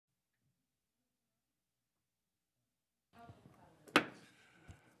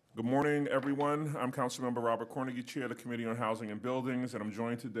Good morning, everyone. I'm Councilmember Robert Cornegy, Chair of the Committee on Housing and Buildings, and I'm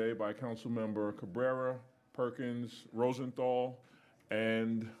joined today by Councilmember Cabrera, Perkins, Rosenthal,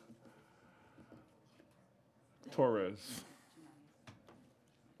 and Torres.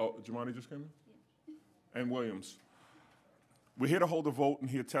 Oh, Jamani just came in? And Williams. We're here to hold a vote and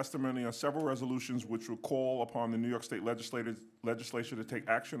hear testimony on several resolutions which will call upon the New York State legislature to take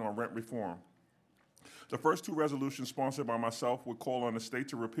action on rent reform. The first two resolutions, sponsored by myself, would call on the state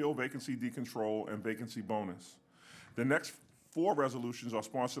to repeal vacancy decontrol and vacancy bonus. The next four resolutions are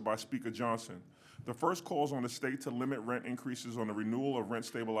sponsored by Speaker Johnson. The first calls on the state to limit rent increases on the renewal of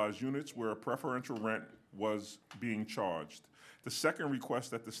rent-stabilized units where a preferential rent was being charged. The second requests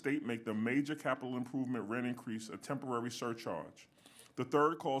that the state make the major capital improvement rent increase a temporary surcharge. The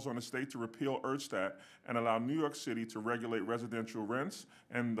third calls on the state to repeal ERSTAT and allow New York City to regulate residential rents.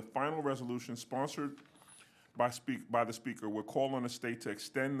 And the final resolution, sponsored by the Speaker, will call on the state to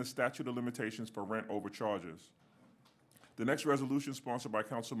extend the statute of limitations for rent overcharges. The next resolution, sponsored by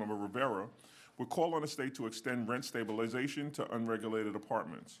Councilmember Rivera, will call on the state to extend rent stabilization to unregulated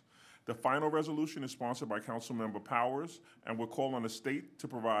apartments. The final resolution is sponsored by Councilmember Powers and will call on the state to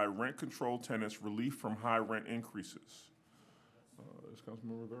provide rent-controlled tenants relief from high rent increases. Is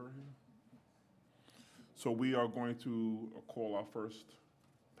Councilmember Rivera here? So we are going to call our first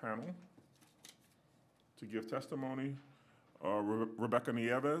panel to give testimony. Rebecca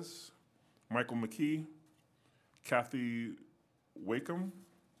Nieves, Michael McKee, Kathy Wakeham,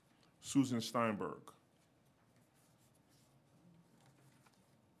 Susan Steinberg.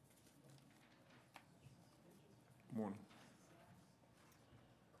 Good morning.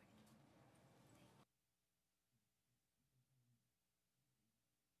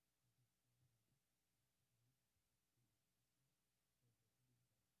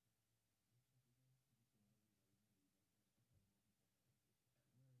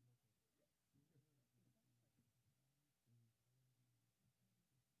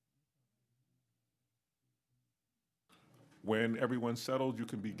 When everyone's settled, you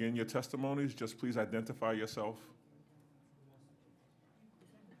can begin your testimonies. Just please identify yourself.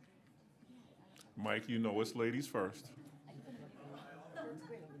 Mike, you know it's ladies first.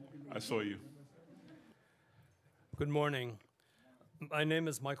 I saw you. Good morning. My name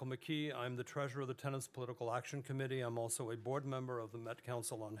is Michael McKee. I'm the treasurer of the Tenants Political Action Committee. I'm also a board member of the Met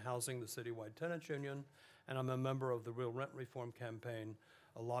Council on Housing, the Citywide Tenants Union, and I'm a member of the Real Rent Reform Campaign,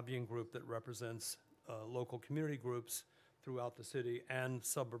 a lobbying group that represents local community groups throughout the city and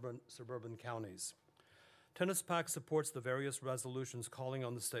suburban counties. Tenants PAC supports the various resolutions calling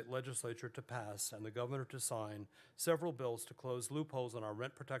on the state legislature to pass and the governor to sign several bills to close loopholes in our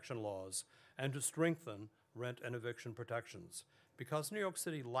rent protection laws and to strengthen rent and eviction protections. Because New York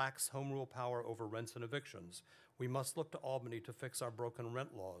City lacks home rule power over rents and evictions, we must look to Albany to fix our broken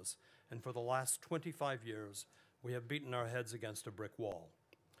rent laws, and for the last 25 years, we have beaten our heads against a brick wall.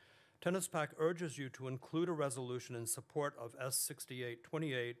 Tenants PAC urges you to include a resolution in support of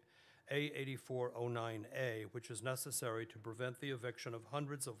S6828 A8409A, which is necessary to prevent the eviction of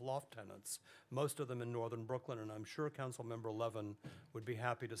hundreds of loft tenants, most of them in northern Brooklyn, and I'm sure Councilmember Levin would be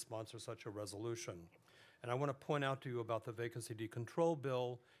happy to sponsor such a resolution. And I want to point out to you about the vacancy decontrol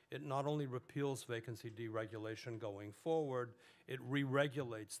bill. It not only repeals vacancy deregulation going forward, it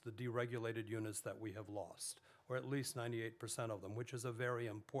re-regulates the deregulated units that we have lost, or at least 98% of them, which is a very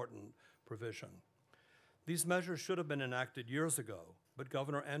important provision. These measures should have been enacted years ago, but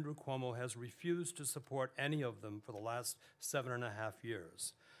Governor Andrew Cuomo has refused to support any of them for the last 7.5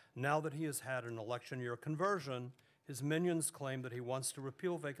 years. Now that he has had an election year conversion, his minions claim that he wants to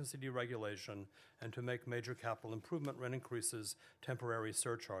repeal vacancy deregulation and to make major capital improvement rent increases temporary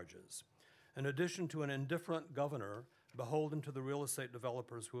surcharges. In addition to an indifferent governor beholden to the real estate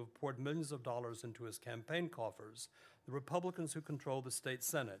developers who have poured millions of dollars into his campaign coffers, the Republicans who control the state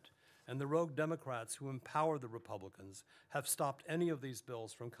Senate and the rogue Democrats who empower the Republicans have stopped any of these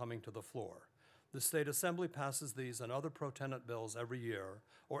bills from coming to the floor. The state assembly passes these and other pro-tenant bills every year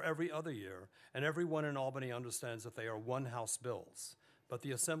or every other year, and everyone in Albany understands that they are one-house bills. But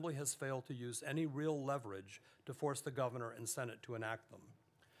the assembly has failed to use any real leverage to force the governor and Senate to enact them.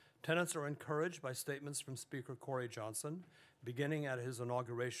 Tenants are encouraged by statements from Speaker Corey Johnson, beginning at his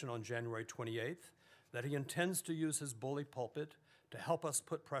inauguration on January 28th, that he intends to use his bully pulpit to help us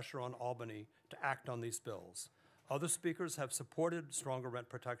put pressure on Albany to act on these bills. Other speakers have supported stronger rent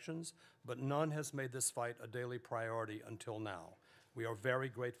protections, but none has made this fight a daily priority until now. We are very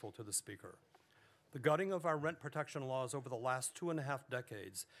grateful to the Speaker. The gutting of our rent protection laws over the last 2.5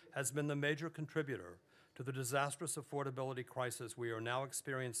 decades has been the major contributor to the disastrous affordability crisis we are now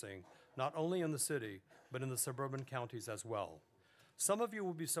experiencing, not only in the city, but in the suburban counties as well. Some of you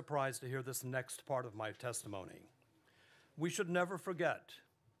will be surprised to hear this next part of my testimony. We should never forget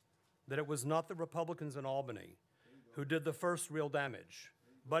that it was not the Republicans in Albany who did the first real damage,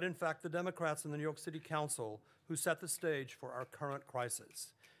 but in fact the Democrats in the New York City Council who set the stage for our current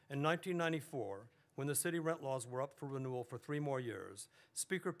crisis. In 1994, when the city rent laws were up for renewal for 3 more years,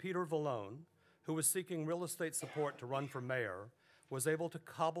 Speaker Peter Vallone, who was seeking real estate support to run for mayor, was able to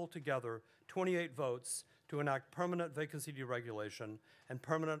cobble together 28 votes to enact permanent vacancy deregulation and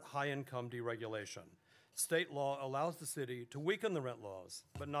permanent high-income deregulation. State law allows the city to weaken the rent laws,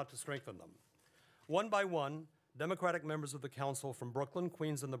 but not to strengthen them. One by one, Democratic members of the council from Brooklyn,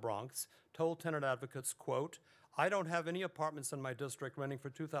 Queens, and the Bronx told tenant advocates, quote, "I don't have any apartments in my district renting for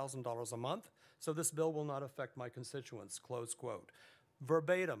 $2,000 a month, so this bill will not affect my constituents," close quote.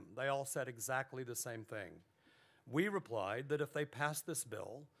 Verbatim, they all said exactly the same thing. We replied that if they passed this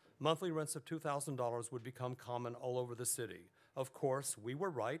bill, monthly rents of $2,000 would become common all over the city. Of course, we were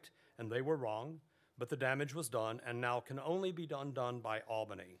right and they were wrong, but the damage was done and now can only be done by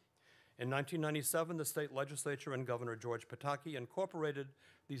Albany. In 1997, the state legislature and Governor George Pataki incorporated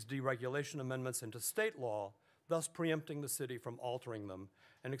these deregulation amendments into state law, thus preempting the city from altering them,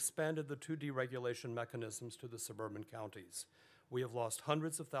 and expanded the 2 deregulation mechanisms to the suburban counties. We have lost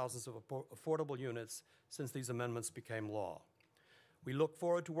hundreds of thousands of affordable units since these amendments became law. We look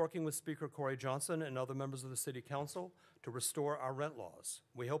forward to working with Speaker Corey Johnson and other members of the City Council to restore our rent laws.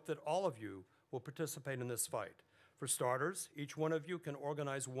 We hope that all of you will participate in this fight. For starters, each one of you can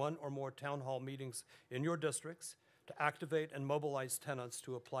organize 1 or more town hall meetings in your districts to activate and mobilize tenants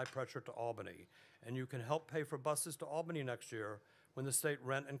to apply pressure to Albany. And you can help pay for buses to Albany next year when the state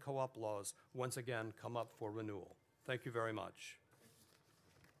rent and co-op laws once again come up for renewal. Thank you very much.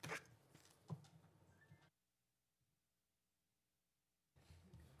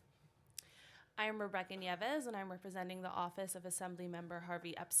 I am Rebecca Nieves, and I'm representing the Office of Assemblymember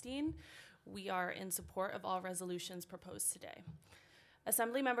Harvey Epstein. We are in support of all resolutions proposed today.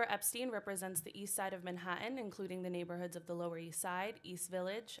 Assemblymember Epstein represents the east side of Manhattan, including the neighborhoods of the Lower East Side, East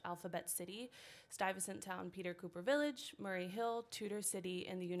Village, Alphabet City, Stuyvesant Town, Peter Cooper Village, Murray Hill, Tudor City,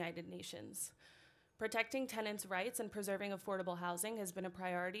 and the United Nations. Protecting tenants' rights and preserving affordable housing has been a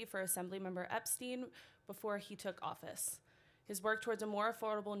priority for Assemblymember Epstein before he took office. His work towards a more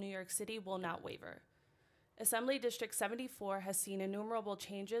affordable New York City will not waver. Assembly District 74 has seen innumerable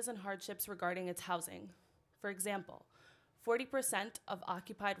changes and hardships regarding its housing. For example, 40% of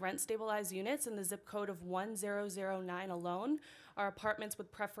occupied rent-stabilized units in the zip code of 1009 alone are apartments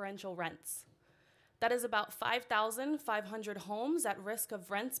with preferential rents. That is about 5,500 homes at risk of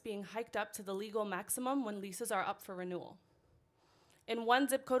rents being hiked up to the legal maximum when leases are up for renewal. In one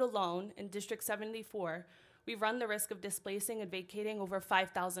zip code alone, in District 74, we run the risk of displacing and vacating over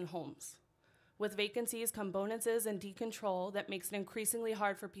 5,000 homes. With vacancies come bonuses and decontrol that makes it increasingly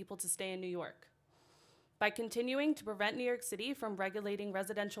hard for people to stay in New York. By continuing to prevent New York City from regulating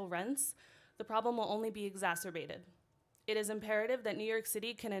residential rents, the problem will only be exacerbated. It is imperative that New York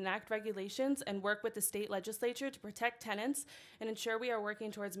City can enact regulations and work with the state legislature to protect tenants and ensure we are working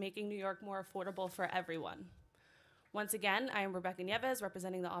towards making New York more affordable for everyone. Once again, I am Rebecca Nieves,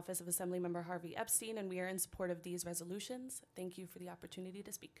 representing the Office of Assemblymember Harvey Epstein, and we are in support of these resolutions. Thank you for the opportunity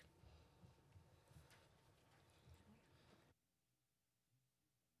to speak.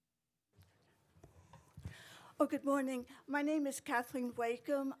 Oh, good morning. My name is Kathleen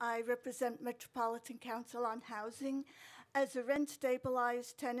Wakeham. I represent Metropolitan Council on Housing. As a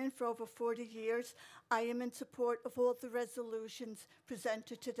rent-stabilized tenant for over 40 years, I am in support of all the resolutions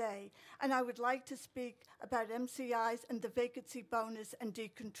presented today. And I would like to speak about MCIs and the vacancy bonus and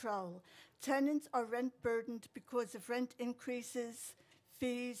decontrol. Tenants are rent-burdened because of rent increases,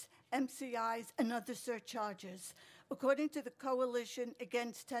 fees, MCIs, and other surcharges. According to the Coalition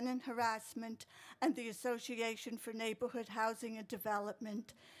Against Tenant Harassment and the Association for Neighborhood Housing and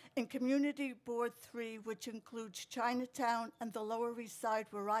Development, in Community Board 3, which includes Chinatown and the Lower East Side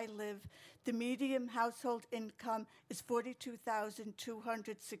where I live, the median household income is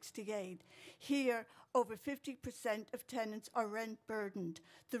 $42,268. Here, over 50% of tenants are rent-burdened.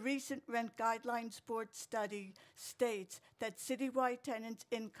 The recent Rent Guidelines Board study states that citywide tenants'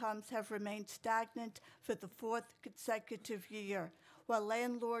 incomes have remained stagnant for the 4th consecutive year, while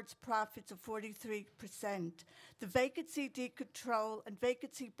landlords' profits are 43%. The vacancy decontrol and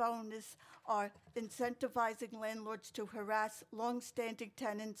vacancy bonus are incentivizing landlords to harass long-standing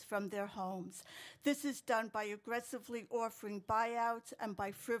tenants from their homes. This is done by aggressively offering buyouts and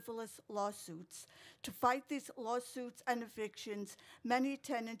by frivolous lawsuits. To fight these lawsuits and evictions, many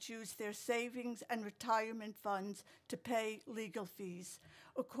tenants use their savings and retirement funds to pay legal fees.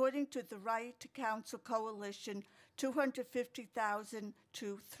 According to the Right to Counsel Coalition, 250,000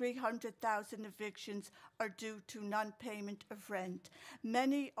 to 300,000 evictions are due to non-payment of rent.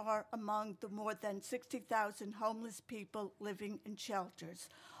 Many are among the more than 60,000 homeless people living in shelters.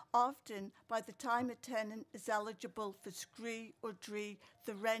 Often, by the time a tenant is eligible for SCREE or DREE,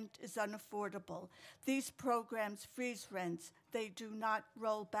 the rent is unaffordable. These programs freeze rents. They do not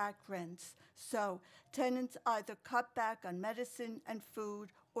roll back rents. So, tenants either cut back on medicine and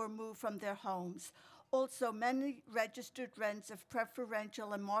food or move from their homes. Also, many registered rents of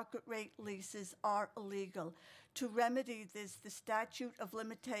preferential and market rate leases are illegal. To remedy this, the statute of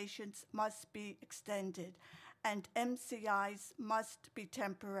limitations must be extended, and MCIs must be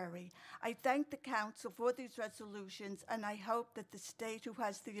temporary. I thank the Council for these resolutions, and I hope that the state, who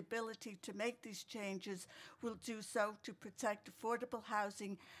has the ability to make these changes, will do so to protect affordable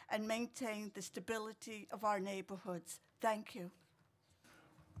housing and maintain the stability of our neighborhoods. Thank you.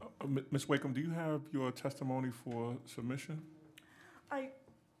 Ms. Wakeham, do you have your testimony for submission? I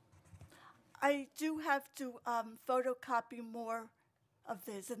do have to photocopy more of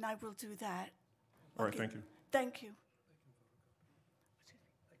this, and I will do that. All right, Okay. thank you. Thank you.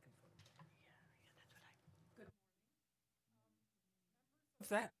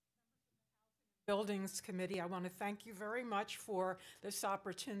 That Buildings Committee, I want to thank you very much for this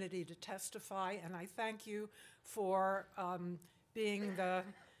opportunity to testify, and I thank you for being the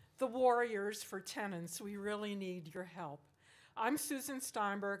warriors for tenants. We really need your help. I'm Susan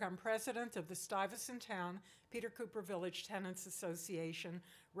Steinberg. I'm president of the Stuyvesant Town Peter Cooper Village Tenants Association,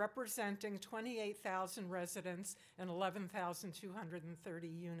 representing 28,000 residents and 11,230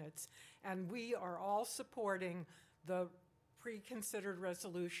 units. And we are all supporting the pre-considered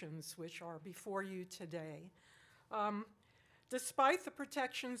resolutions which are before you today. Despite the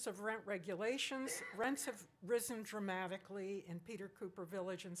protections of rent regulations, rents have risen dramatically in Peter Cooper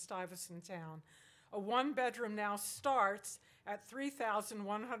Village and Stuyvesant Town. A one-bedroom now starts at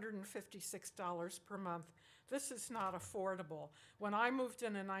 $3,156 per month. This is not affordable. When I moved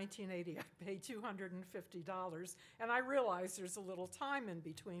in 1980, I paid $250, and I realize there's a little time in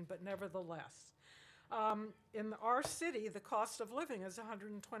between, but nevertheless. In our city, the cost of living is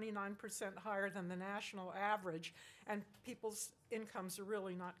 129% higher than the national average, and people's incomes are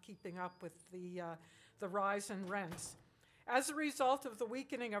really not keeping up with the rise in rents. As a result of the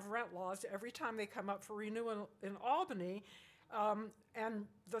weakening of rent laws, every time they come up for renewal in Albany, and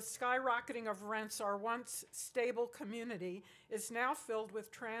the skyrocketing of rents, our once stable community is now filled with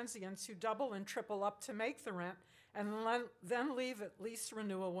transients who double and triple up to make the rent and then leave at lease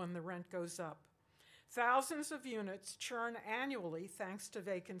renewal when the rent goes up. Thousands of units churn annually thanks to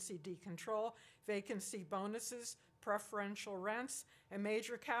vacancy decontrol, vacancy bonuses, preferential rents, and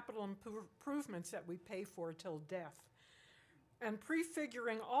major capital improvements that we pay for till death. And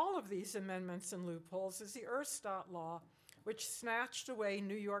prefiguring all of these amendments and loopholes is the Erstat law, which snatched away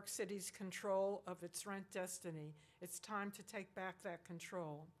New York City's control of its rent destiny. It's time to take back that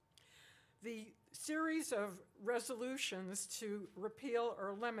control. The series of resolutions to repeal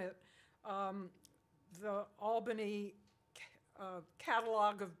or limit the Albany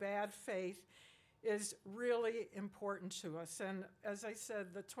catalog of bad faith is really important to us. And as I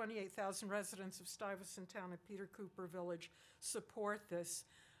said, the 28,000 residents of Stuyvesant Town and Peter Cooper Village support this.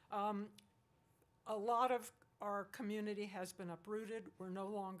 A lot of our community has been uprooted. We're no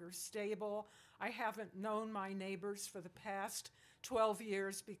longer stable. I haven't known my neighbors for the past 12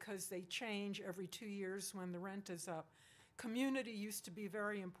 years because they change every 2 years when the rent is up. Community used to be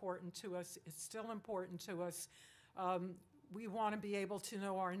very important to us. It's still important to us. We want to be able to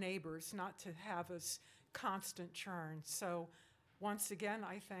know our neighbors, not to have us constant churn. So once again,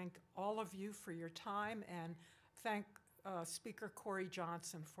 I thank all of you for your time and thank Speaker Corey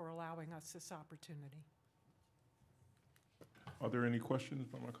Johnson for allowing us this opportunity. Are there any questions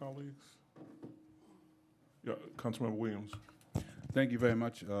by my colleagues? Yeah, Councilmember Williams. Thank you very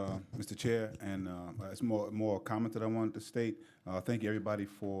much, Mr. Chair, and it's more a comment that I wanted to state. Thank you, everybody,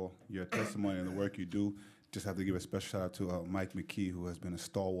 for your testimony and the work you do. Just have to give a special shout out to Mike McKee, who has been a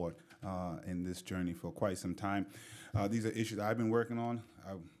stalwart in this journey for quite some time. These are issues I've been working on.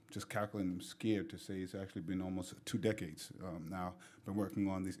 I'm just calculating, I'm scared to say it's actually been almost 2 decades now. Been working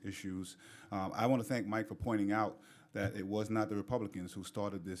on these issues. I want to thank Mike for pointing out that it was not the Republicans who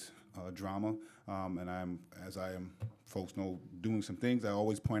started this drama, and as folks know, doing some things. I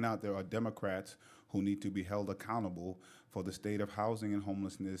always point out there are Democrats who need to be held accountable for the state of housing and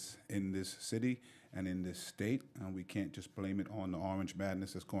homelessness in this city and in this state, and we can't just blame it on the orange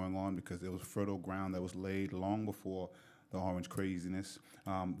madness that's going on, because there was fertile ground that was laid long before the orange craziness.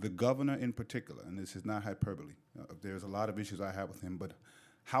 The governor in particular, and this is not hyperbole, there's a lot of issues I have with him, but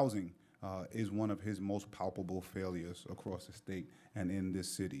housing is one of his most palpable failures across the state and in this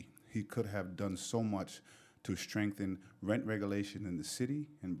city. He could have done so much to strengthen rent regulation in the city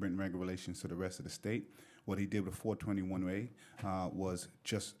and rent regulations to the rest of the state. What he did with 421A was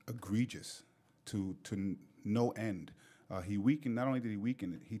just egregious to no end. He weakened, not only did he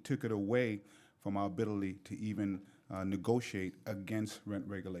weaken it, he took it away from our ability to even negotiate against rent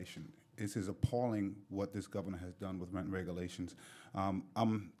regulation. It is appalling what this governor has done with rent regulations.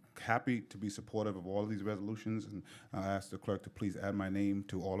 I'm happy to be supportive of all of these resolutions, and I ask the clerk to please add my name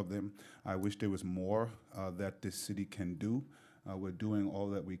to all of them. I wish there was more that this city can do. We're doing all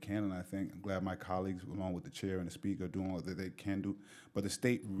that we can, and I'm glad my colleagues, along with the chair and the speaker, are doing all that they can do. But the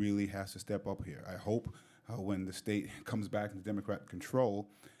state really has to step up here. I hope when the state comes back into Democrat control,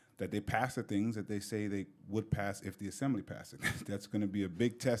 that they pass the things that they say they would pass if the assembly passed it. That's going to be a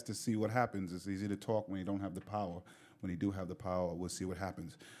big test to see what happens. It's easy to talk when you don't have the power. When you do have the power, we'll see what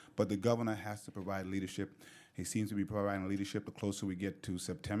happens. But the governor has to provide leadership. He seems to be providing leadership the closer we get to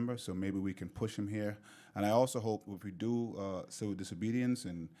September, so maybe we can push him here. And I also hope if we do civil disobedience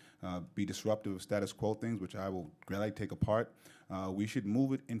and be disruptive of status quo things, which I will gladly take apart, we should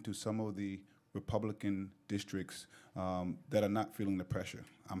move it into some of the Republican districts that are not feeling the pressure.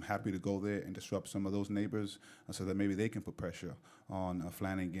 I'm happy to go there and disrupt some of those neighbors so that maybe they can put pressure on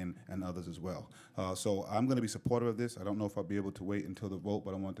Flanagan and others as well. So I'm going to be supportive of this. I don't know if I'll be able to wait until the vote,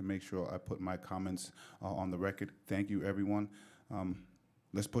 but I want to make sure I put my comments on the record. Thank you, everyone.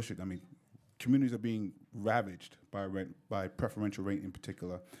 Let's push it. I mean, communities are being ravaged by preferential rate in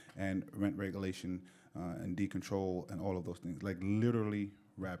particular, and rent regulation and decontrol and all of those things, like literally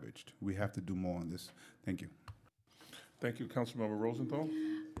ravaged. We have to do more on this. Thank you. Thank you, Councilmember Rosenthal.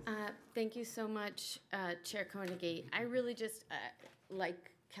 Thank you so much, Chair Koenig. I really just,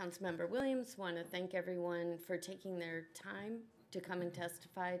 like Councilmember Williams, want to thank everyone for taking their time to come and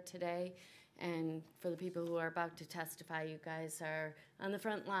testify today. And for the people who are about to testify, you guys are on the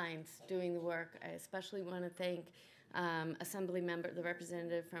front lines doing the work. I especially want to thank the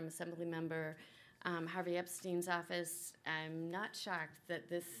representative from Assemblymember Harvey Epstein's office. I'm not shocked that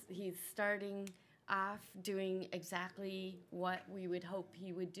he's starting off doing exactly what we would hope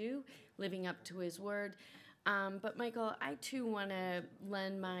he would do, living up to his word. But Michael, I too want to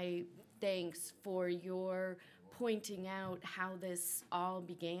lend my thanks for your pointing out how this all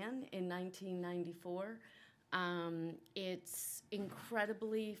began in 1994. It's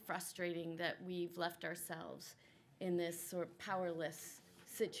incredibly frustrating that we've left ourselves in this sort of powerless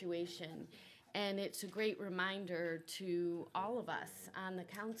situation. And it's a great reminder to all of us on the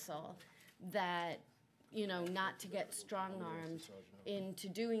council that, you know, not to get strong-armed into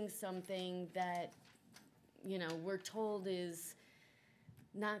doing something that, you know, we're told is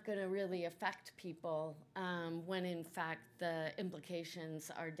not going to really affect people when in fact the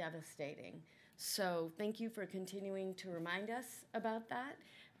implications are devastating. So thank you for continuing to remind us about that.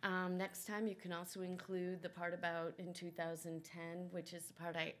 Next time you can also include the part about in 2010, which is the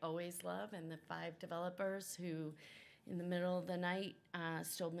part I always love, and the 5 developers who in the middle of the night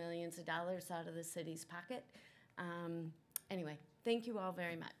stole millions of dollars out of the city's pocket. Anyway, thank you all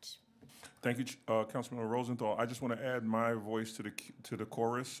very much. Thank you, Councilmember Rosenthal. I just want to add my voice to the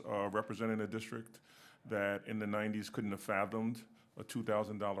chorus representing a district that in the 90s couldn't have fathomed a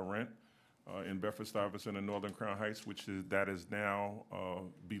 $2,000 rent in Bedford-Stuyvesant and Northern Crown Heights, that is now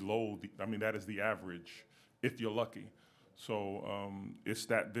below that is the average, if you're lucky. So it's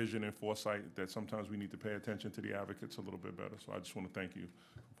that vision and foresight that sometimes we need to pay attention to the advocates a little bit better. So I just want to thank you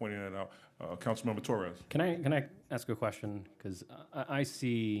for pointing that out. Councilmember Torres. Can I ask a question? Because I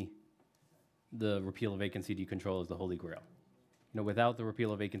see the repeal of vacancy decontrol as the holy grail. You know, without the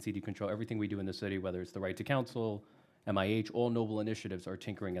repeal of vacancy decontrol, everything we do in the city, whether it's the right to counsel, MIH, all noble initiatives are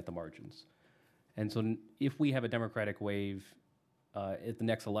tinkering at the margins. And so if we have a Democratic wave at the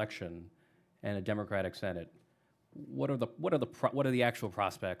next election and a Democratic Senate, what are the actual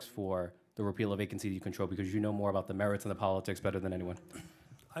prospects for the repeal of vacancy decontrol? Because you know more about the merits and the politics better than anyone.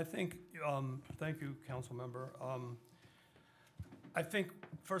 I think, thank you, Council Member. I think,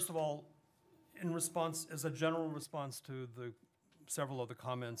 first of all, in response, as a general response to the several of the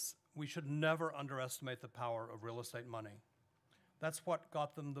comments, we should never underestimate the power of real estate money. That's what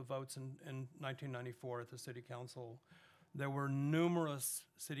got them the votes in 1994 at the City Council. There were numerous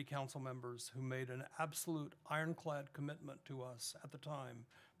City Council members who made an absolute ironclad commitment to us at the time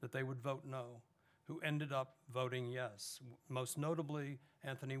that they would vote no, who ended up voting yes. Most notably,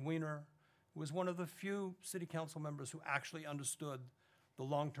 Anthony Weiner, who was one of the few City Council members who actually understood the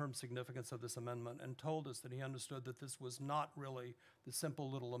long-term significance of this amendment and told us that he understood that this was not really the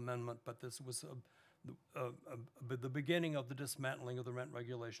simple little amendment, but this was the beginning of the dismantling of the rent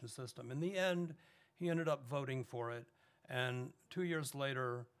regulation system. In the end, he ended up voting for it, and 2 years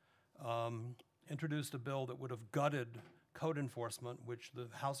later, introduced a bill that would have gutted code enforcement, which the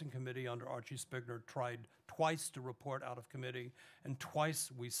Housing Committee under Archie Spigner tried twice to report out of committee, and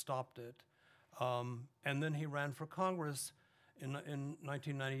twice we stopped it. And then he ran for Congress in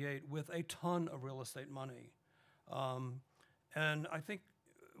 1998 with a ton of real estate money. And I think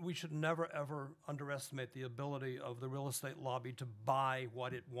we should never, ever underestimate the ability of the real estate lobby to buy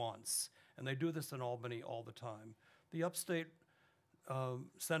what it wants. And they do this in Albany all the time. The upstate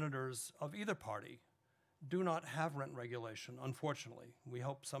senators of either party do not have rent regulation, unfortunately. We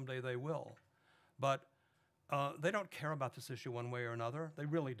hope someday they will. But they don't care about this issue one way or another. They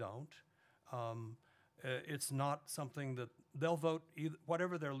really don't. It's not something that they'll vote,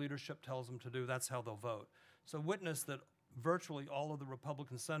 whatever their leadership tells them to do, that's how they'll vote. So witness that virtually all of the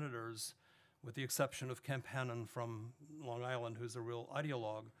Republican senators, with the exception of Kemp Hannon from Long Island, who's a real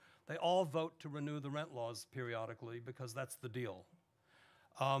ideologue, they all vote to renew the rent laws periodically because that's the deal.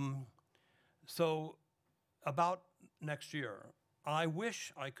 So about next year, I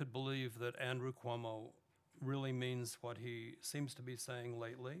wish I could believe that Andrew Cuomo really means what he seems to be saying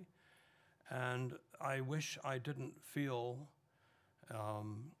lately. And I wish I didn't feel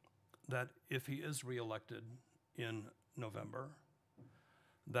that if he is reelected in November,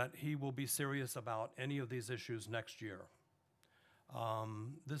 that he will be serious about any of these issues next year.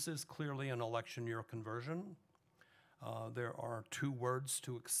 This is clearly an election year conversion. There are 2 words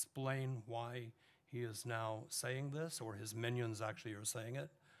to explain why he is now saying this, or his minions actually are saying it.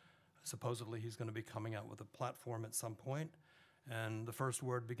 Supposedly he's going to be coming out with a platform at some point, and the first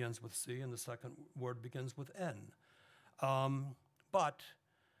word begins with C and the second word begins with N.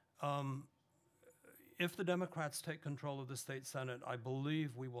 If the Democrats take control of the state Senate, I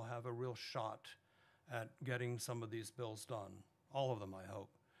believe we will have a real shot at getting some of these bills done. All of them, I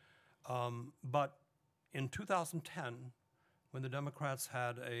hope. But in 2010, when the Democrats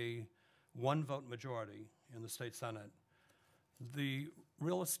had a 1-vote majority in the state Senate, the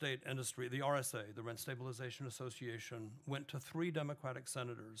real estate industry, the RSA, the Rent Stabilization Association, went to 3 Democratic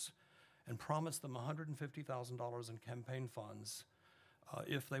senators and promised them $150,000 in campaign funds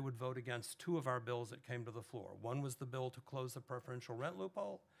if they would vote against 2 of our bills that came to the floor. One was the bill to close the preferential rent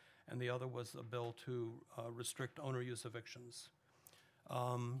loophole, and the other was a bill to restrict owner use evictions.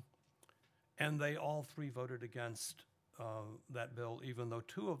 And they all 3 voted against that bill, even though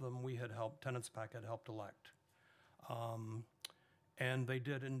 2 of them we had helped, Tenants PAC had helped elect. And they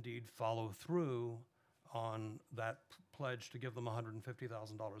did indeed follow through on that pledge to give them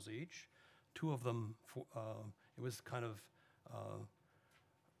 $150,000 each. 2 of them, it was kind of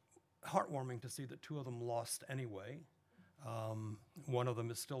heartwarming to see that 2 of them lost anyway. One of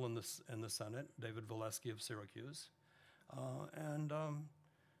them is still in the Senate, David Valesky of Syracuse.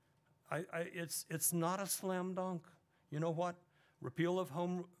 It's not a slam dunk. You know what? Repeal of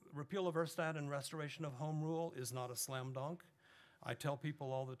Erstat and restoration of home rule is not a slam dunk. I tell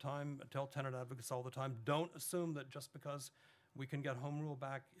people all the time, I tell tenant advocates all the time, don't assume that just because we can get home rule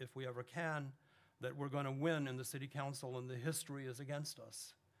back if we ever can, that we're going to win in the city council and the history is against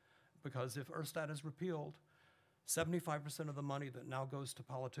us. Because if Erstat is repealed, 75% of the money that now goes to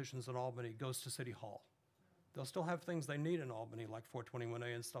politicians in Albany goes to City Hall. They'll still have things they need in Albany, like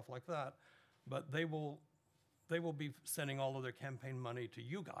 421A and stuff like that, but they will be sending all of their campaign money to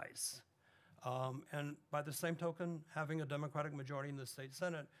you guys. And by the same token, having a Democratic majority in the state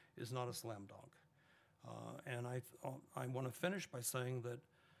Senate is not a slam dunk. And I want to finish by saying that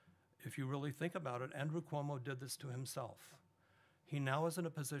if you really think about it, Andrew Cuomo did this to himself. He now is in a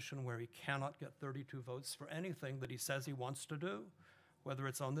position where he cannot get 32 votes for anything that he says he wants to do, whether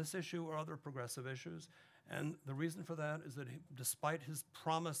it's on this issue or other progressive issues. And the reason for that is that despite his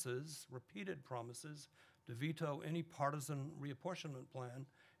promises, repeated promises, to veto any partisan reapportionment plan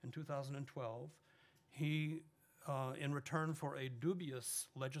in 2012, he, in return for a dubious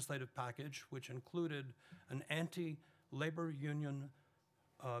legislative package, which included an anti-labor union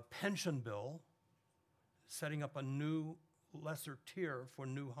pension bill, setting up a new lesser tier for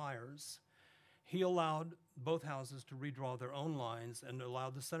new hires, he allowed both houses to redraw their own lines and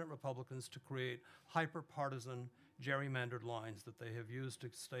allowed the Senate Republicans to create hyper-partisan gerrymandered lines that they have used to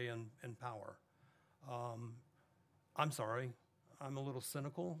stay in power. I'm sorry, I'm a little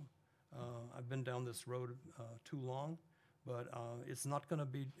cynical. I've been down this road too long, but it's not going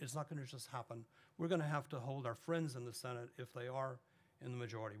to just happen. We're going to have to hold our friends in the Senate, if they are in the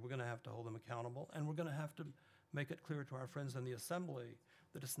majority, we're going to have to hold them accountable, and we're going to have to make it clear to our friends in the Assembly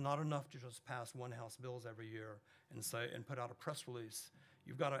that it's not enough to just pass one House bills every year and put out a press release.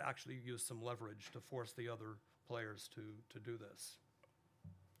 you've got to actually use some leverage to force the other players to do this.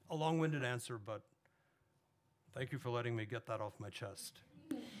 A long-winded answer, but thank you for letting me get that off my chest.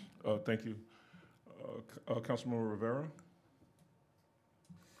 Thank you. Councilmember Rivera?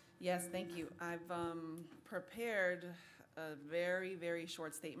 Yes, thank you. I've prepared a very, very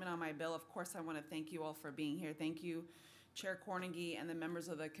short statement on my bill. Of course, I want to thank you all for being here. Thank you, Chair Cornegie and the members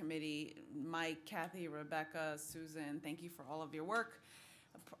of the committee, Mike, Kathy, Rebecca, Susan. Thank you for all of your work.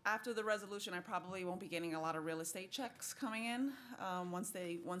 After the resolution, I probably won't be getting a lot of real estate checks coming in once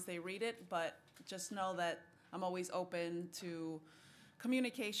they read it, but just know that I'm always open to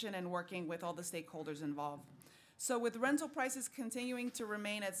communication and working with all the stakeholders involved. So with rental prices continuing to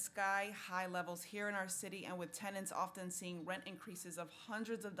remain at sky-high levels here in our city, and with tenants often seeing rent increases of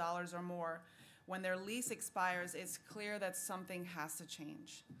hundreds of dollars or more when their lease expires, it's clear that something has to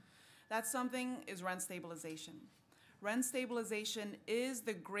change. That something is rent stabilization. Rent stabilization is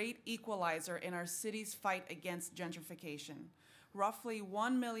the great equalizer in our city's fight against gentrification. Roughly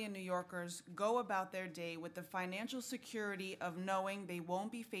 1 million New Yorkers go about their day with the financial security of knowing they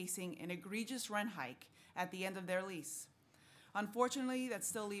won't be facing an egregious rent hike at the end of their lease. Unfortunately, that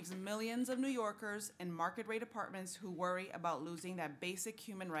still leaves millions of New Yorkers in market rate apartments who worry about losing that basic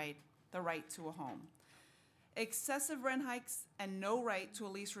human right, the right to a home. Excessive rent hikes and no right to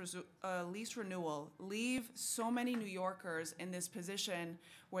a lease renewal leave so many New Yorkers in this position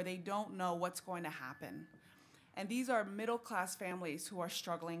where they don't know what's going to happen. And these are middle-class families who are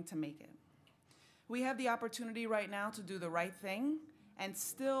struggling to make it. We have the opportunity right now to do the right thing and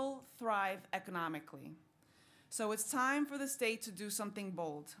still thrive economically. So it's time for the state to do something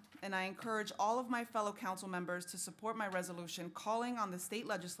bold, and I encourage all of my fellow council members to support my resolution calling on the state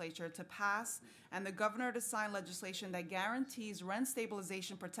legislature to pass and the governor to sign legislation that guarantees rent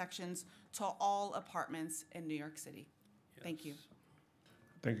stabilization protections to all apartments in New York City. Thank you.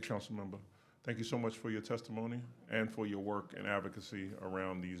 Thank you, Council Member. Thank you so much for your testimony and for your work and advocacy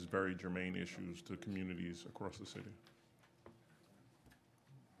around these very germane issues to communities across the city.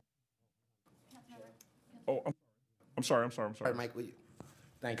 Oh, I'm sorry. All right, Mike, will you?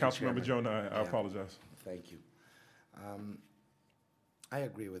 Thank you, Councilmember Chairman. Jonah, I Yeah. apologize. Thank you. I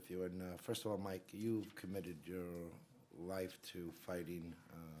agree with you. And first of all, Mike, you've committed your life to fighting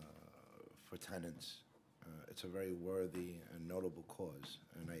for tenants. It's a very worthy and notable cause,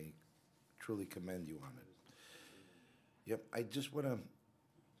 and I truly commend you on it. Yep, I just want to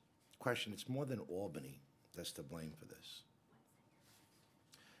question, it's more than Albany that's to blame for this.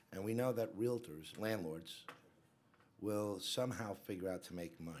 And we know that realtors, landlords, will somehow figure out to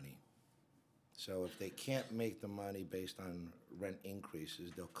make money. So if they can't make the money based on rent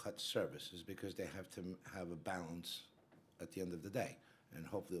increases, they'll cut services because they have to have a balance at the end of the day. And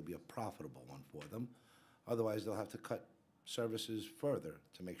hopefully it'll be a profitable one for them. Otherwise, they'll have to cut services further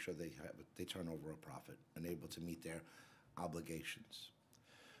to make sure they turn over a profit and able to meet their obligations.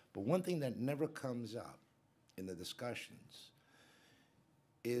 But one thing that never comes up in the discussions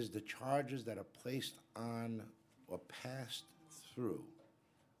is the charges that are placed on or passed through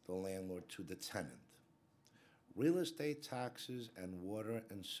the landlord to the tenant. Real estate taxes and water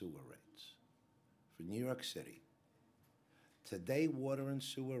and sewer rates for New York City. Today, water and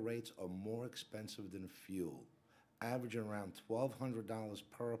sewer rates are more expensive than fuel, averaging around $1,200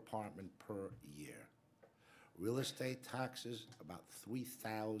 per apartment per year. Real estate taxes, about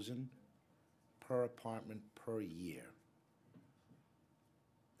 $3,000 per apartment per year.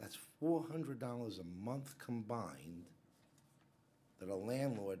 That's $400 a month combined that a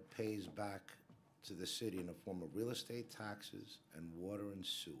landlord pays back to the city in the form of real estate taxes and water and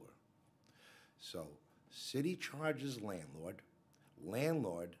sewer. So, city charges landlord,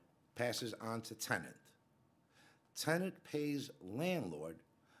 landlord passes on to tenant. Tenant pays landlord,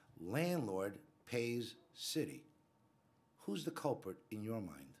 landlord pays city. Who's the culprit in your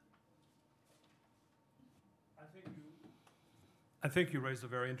mind? I think you raised a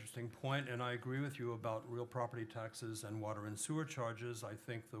very interesting point, and I agree with you about real property taxes and water and sewer charges. I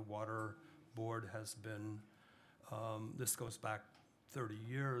think the water board has been, this goes back 30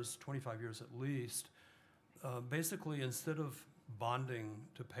 years, 25 years at least. Basically, instead of bonding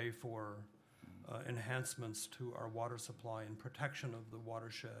to pay for enhancements to our water supply and protection of the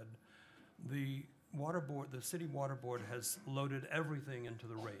watershed, the water board, the city water board has loaded everything into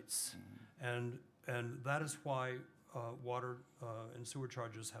the rates. And that is why water and sewer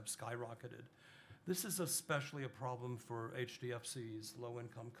charges have skyrocketed. This is especially a problem for HDFCs,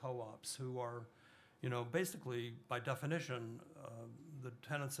 low-income co-ops, who are, basically, by definition, the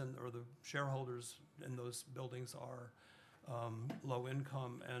tenants or the shareholders in those buildings are low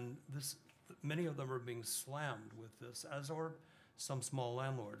income, and many of them are being slammed with this, as are some small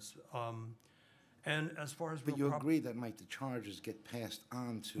landlords. And as far as But real you prop- agree that, Mike, the charges get passed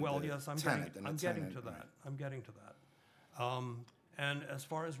on to Well, the yes, I'm tenant, getting, and the I'm getting tenant- to right. that. I'm getting to that. And as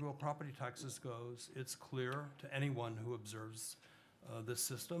far as real property taxes goes, it's clear to anyone who observes this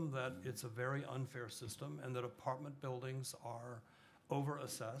system that it's a very unfair system and that apartment buildings are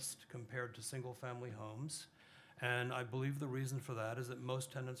over-assessed compared to single-family homes. And I believe the reason for that is that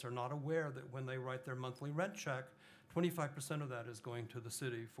most tenants are not aware that when they write their monthly rent check, 25% of that is going to the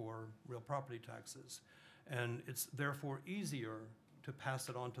city for real property taxes. And it's therefore easier to pass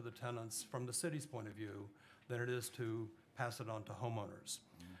it on to the tenants from the city's point of view than it is to pass it on to homeowners.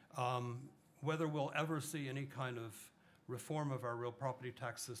 Whether we'll ever see any kind of reform of our real property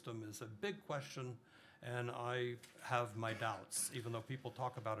tax system is a big question, and I have my doubts, even though people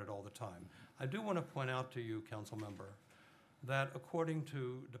talk about it all the time. I do want to point out to you, council member, that according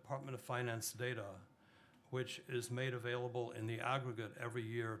to Department of Finance data, which is made available in the aggregate every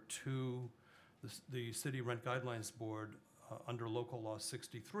year to the City Rent Guidelines Board under Local Law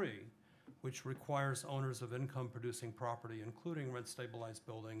 63, which requires owners of income-producing property, including rent-stabilized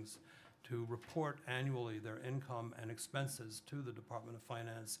buildings, to report annually their income and expenses to the Department of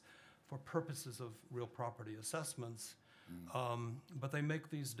Finance for purposes of real property assessments. But they make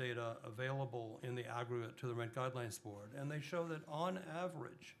these data available in the aggregate to the Rent Guidelines Board, and they show that on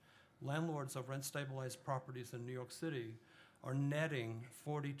average, landlords of rent-stabilized properties in New York City are netting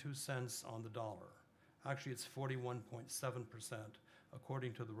 42 cents on the dollar. Actually, it's 41.7%,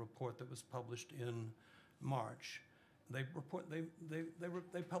 according to the report that was published in March.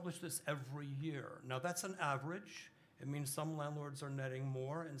 They publish this every year. Now, that's an average. It means some landlords are netting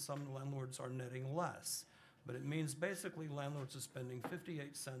more and some landlords are netting less. But it means basically landlords are spending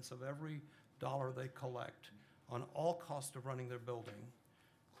 58 cents of every dollar they collect on all costs of running their building,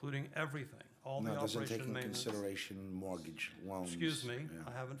 including everything, all the No, it doesn't operation take and in maintenance. consideration mortgage loans. Excuse me, Yeah.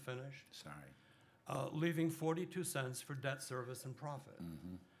 I haven't finished. Sorry. Leaving 42 cents for debt service and profit.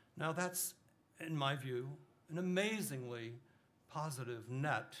 Now that's, in my view, an amazingly positive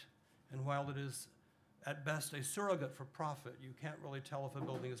net, and while it is at best a surrogate for profit, you can't really tell if a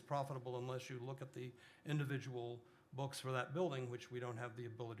building is profitable unless you look at the individual books for that building, which we don't have the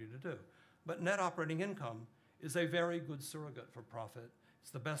ability to do. But net operating income is a very good surrogate for profit.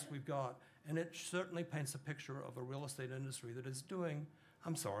 It's the best we've got, and it certainly paints a picture of a real estate industry that is doing,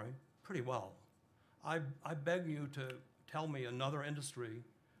 I'm sorry, pretty well. I beg you to tell me another industry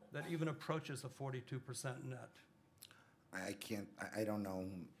that even approaches a 42% net. I don't know,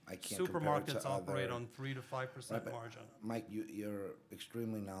 I can't compare it to Supermarkets operate other- on 3 to 5% Right, but margin. Mike, you're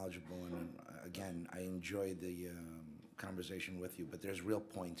extremely knowledgeable, and again, I enjoyed the conversation with you, but there's real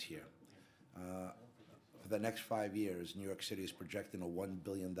points here. For the next 5 years, New York City is projecting a $1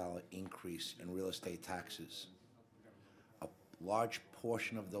 billion increase in real estate taxes. A large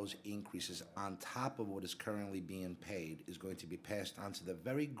portion of those increases, on top of what is currently being paid, is going to be passed on to the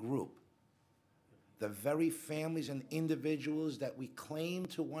very group, the very families and individuals that we claim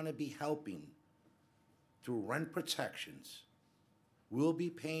to want to be helping through rent protections. Will be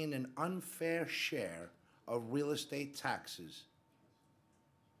paying an unfair share of real estate taxes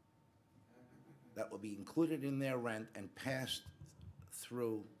that will be included in their rent and passed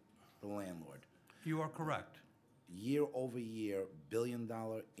through the landlord. You are correct. Year over year,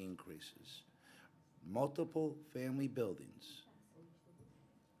 billion-dollar increases. Multiple family buildings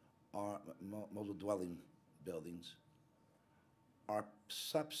multiple dwelling buildings are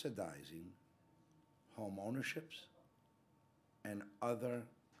subsidizing home ownerships and other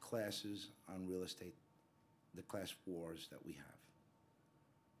classes on real estate, the class 4s that we have.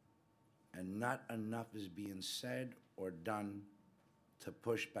 And not enough is being said or done to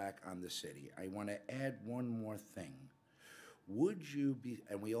push back on the city. I want to add one more thing. Would you be,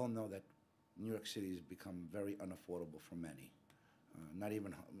 and we all know that New York City has become very unaffordable for many. Not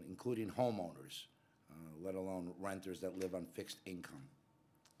even, including homeowners, let alone renters that live on fixed income.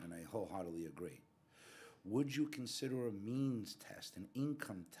 And I wholeheartedly agree. Would you consider a means test, an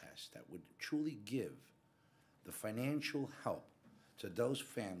income test that would truly give the financial help to those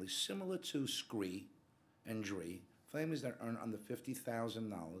families, similar to Scree and Dree, families that earn under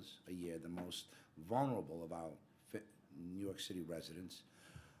 $50,000 a year, the most vulnerable of our New York City residents,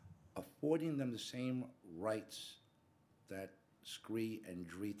 affording them the same rights that Scree and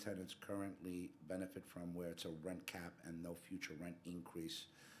Dree tenants currently benefit from, where it's a rent cap and no future rent increase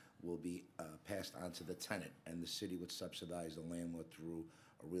will be passed on to the tenant, and the city would subsidize the landlord through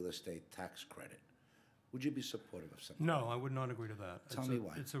a real estate tax credit. Would you be supportive of something? No, I would not agree to that. Tell me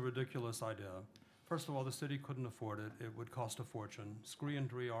why. It's a ridiculous idea. First of all, the city couldn't afford it. It would cost a fortune. Scree and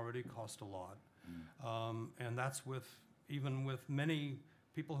Dree already cost a lot. And that's with even with many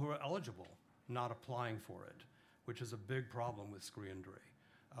people who are eligible not applying for it, which is a big problem with screening.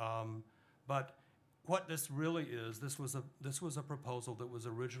 But what this really is, this was a proposal that was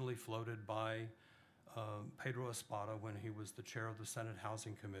originally floated by Pedro Espada when he was the chair of the Senate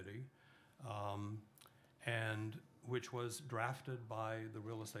Housing Committee, and which was drafted by the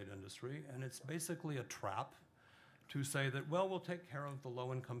real estate industry. And it's basically a trap to say that, well, we'll take care of the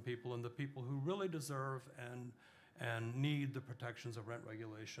low-income people and the people who really deserve and need the protections of rent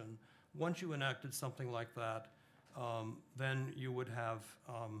regulation. Once you enacted something like that, then you would have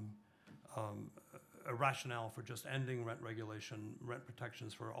a rationale for just ending rent regulation, rent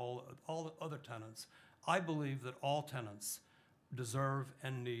protections for all the other tenants. I believe that all tenants deserve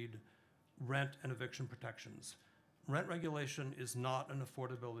and need rent and eviction protections. Rent regulation is not an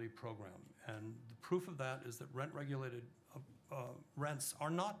affordability program, and the proof of that is that rent-regulated rents are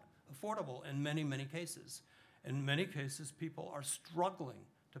not affordable in many, many cases. In many cases, people are struggling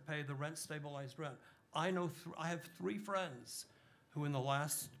to pay the rent-stabilized rent. I have 3 friends who in the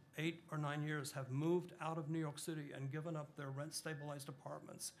last 8 or 9 years have moved out of New York City and given up their rent-stabilized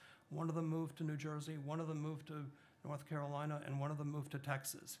apartments. One of them moved to New Jersey, one of them moved to North Carolina, and one of them moved to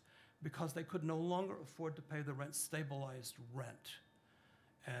Texas because they could no longer afford to pay the rent-stabilized rent.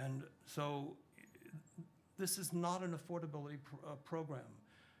 And so this is not an affordability program.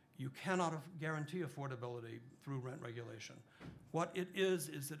 You cannot guarantee affordability through rent regulation. What it is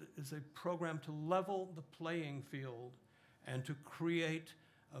it is a program to level the playing field and to create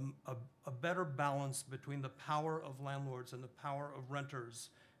a better balance between the power of landlords and the power of renters,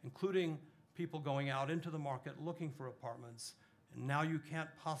 including people going out into the market looking for apartments. And now you can't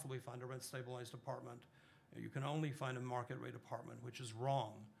possibly find a rent-stabilized apartment. You can only find a market-rate apartment, which is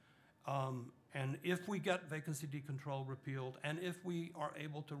wrong. And if we get vacancy decontrol repealed, and if we are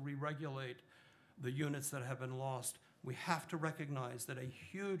able to re-regulate the units that have been lost, we have to recognize that a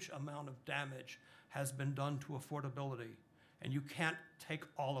huge amount of damage has been done to affordability. And you can't take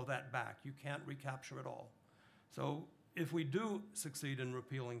all of that back. You can't recapture it all. So if we do succeed in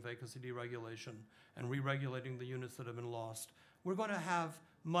repealing vacancy deregulation and re-regulating the units that have been lost, we're going to have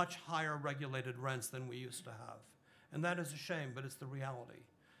much higher regulated rents than we used to have. And that is a shame, but it's the reality.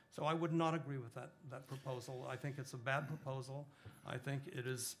 So I would not agree with that proposal. I think it's a bad proposal. I think it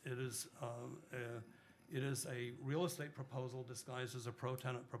is a real estate proposal disguised as a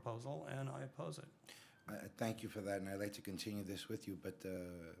pro-tenant proposal, and I oppose it. Thank you for that, and I'd like to continue this with you, but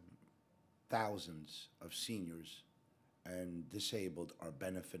thousands of seniors and disabled are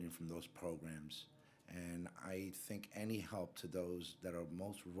benefiting from those programs. And I think any help to those that are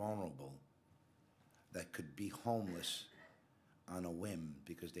most vulnerable, that could be homeless on a whim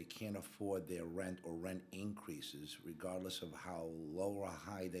because they can't afford their rent or rent increases, regardless of how low or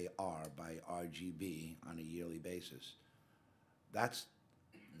high they are by RGB on a yearly basis.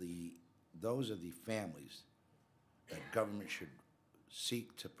 Those are the families that government should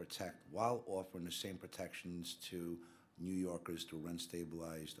seek to protect while offering the same protections to New Yorkers to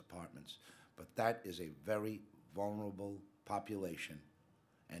rent-stabilized apartments. But that is a very vulnerable population,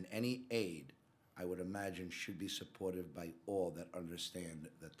 and any aid, I would imagine, should be supported by all that understand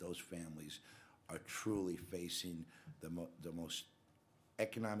that those families are truly facing the most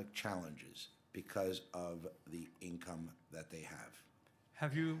economic challenges because of the income that they have.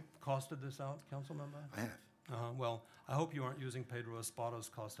 Have you costed this out, council member? I have. Well, I hope you aren't using Pedro Espada's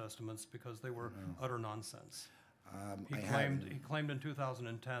cost estimates because they were utter nonsense. He claimed in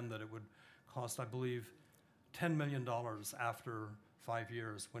 2010 that it would cost, I believe, $10 million after 5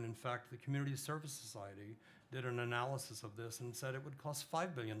 years, when in fact the Community Service Society did an analysis of this and said it would cost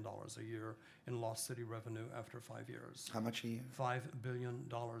 $5 billion a year in lost city revenue after 5 years. How much a year? $5 billion.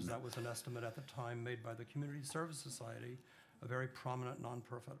 That was an estimate at the time made by the Community Service Society, a very prominent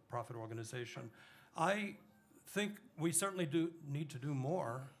non-profit organization. I think we certainly do need to do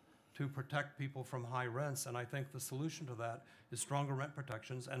more to protect people from high rents, and I think the solution to that is stronger rent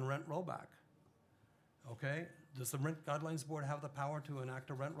protections and rent rollback. Okay? Does the Rent Guidelines Board have the power to enact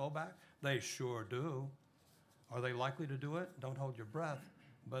a rent rollback? They sure do. Are they likely to do it? Don't hold your breath,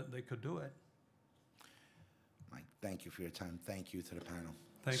 but they could do it. Mike, thank you for your time. Thank you to the panel.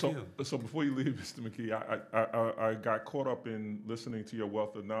 Thank you. So before you leave, Mr. McKee, I got caught up in listening to your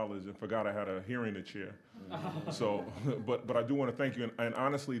wealth of knowledge and forgot I had a hearing to chair. So, but I do want to thank you. And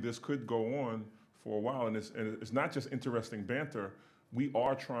honestly, this could go on for a while. And it's not just interesting banter. We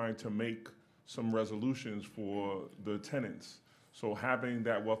are trying to make some resolutions for the tenants. So having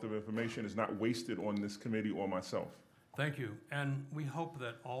that wealth of information is not wasted on this committee or myself. Thank you. And we hope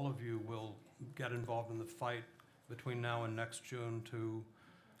that all of you will get involved in the fight between now and next June to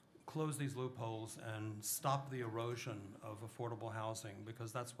close these loopholes and stop the erosion of affordable housing,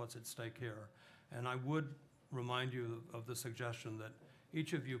 because that's what's at stake here. And I would remind you of the suggestion that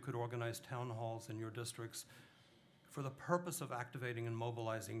each of you could organize town halls in your districts for the purpose of activating and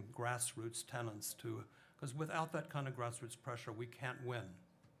mobilizing grassroots tenants because without that kind of grassroots pressure, we can't win.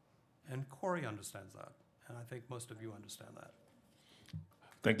 And Corey understands that, and I think most of you understand that.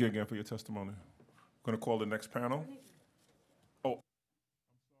 Thank you again for your testimony. Going to call the next panel. Oh, I'm sorry.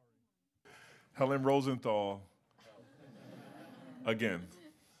 Helen Rosenthal. Again.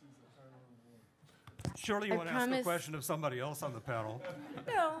 Surely you I want to ask a promise- question of somebody else on the panel.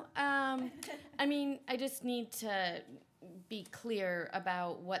 No, I mean, I just need to be clear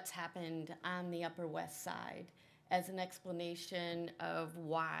about what's happened on the Upper West Side as an explanation of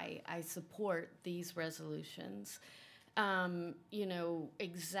why I support these resolutions. You know,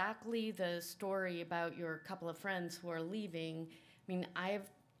 exactly the story about your couple of friends who are leaving. I mean, I have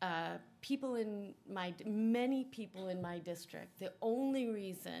many people in my district. The only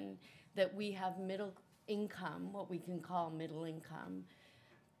reason that we have middle income, what we can call middle income,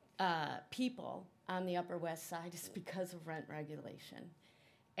 people on the Upper West Side is because of rent regulation.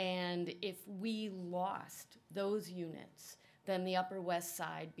 And if we lost those units, then the Upper West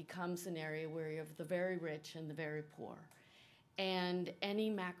Side becomes an area where you have the very rich and the very poor. And any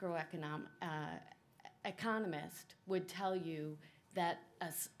macroeconomic economist would tell you that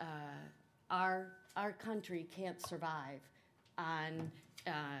our country can't survive on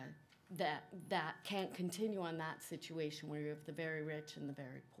that can't continue on that situation where you have the very rich and the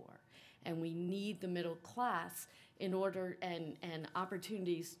very poor. And we need the middle class in order and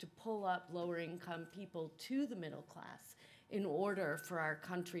opportunities to pull up lower income people to the middle class in order for our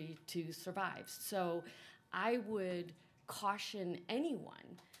country to survive. So I would caution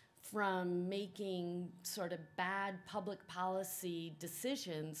anyone from making sort of bad public policy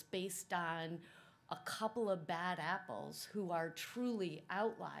decisions based on a couple of bad apples who are truly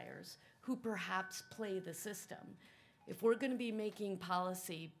outliers, who perhaps play the system. If we're going to be making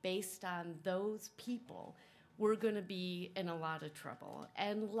policy based on those people, we're going to be in a lot of trouble.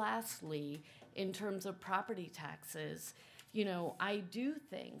 And lastly, in terms of property taxes, you know, I do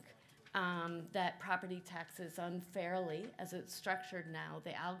think that property taxes unfairly, as it's structured now,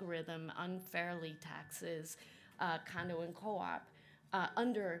 the algorithm unfairly taxes condo and co-op,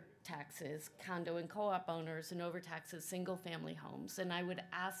 under taxes condo and co-op owners and overtaxes single-family homes. And I would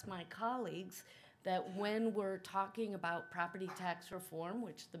ask my colleagues that when we're talking about property tax reform,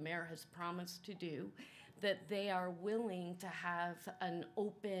 which the mayor has promised to do, that they are willing to have an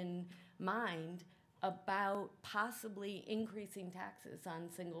open mind about possibly increasing taxes on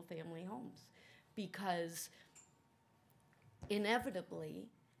single-family homes, because inevitably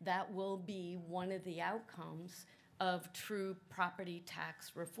that will be one of the outcomes of true property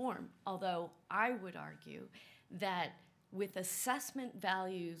tax reform. Although I would argue that with assessment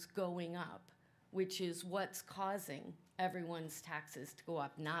values going up, which is what's causing everyone's taxes to go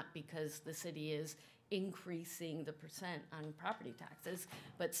up, not because the city is increasing the percent on property taxes,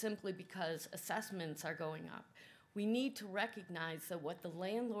 but simply because assessments are going up. We need to recognize that what the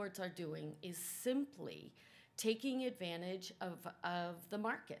landlords are doing is simply taking advantage of the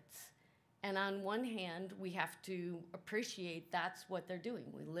markets. And on one hand, we have to appreciate that's what they're doing.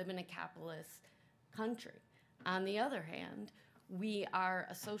 We live in a capitalist country. On the other hand, we are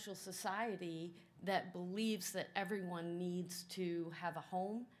a social society that believes that everyone needs to have a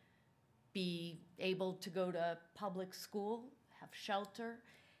home, be able to go to public school, have shelter,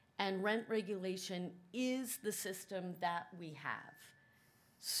 and rent regulation is the system that we have.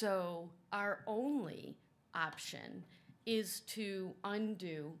 So our only option is to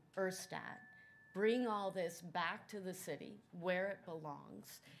undo Erstat, bring all this back to the city where it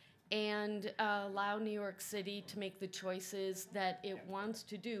belongs, and allow New York City to make the choices that it wants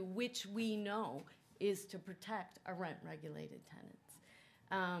to do, which we know is to protect our rent-regulated tenants.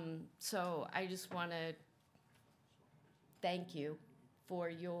 So I just want to thank you for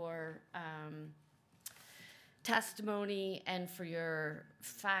your testimony and for your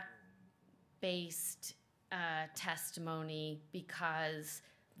fact-based testimony, because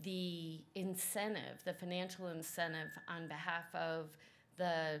the incentive, the financial incentive on behalf of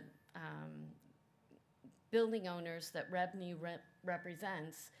the building owners that Rebney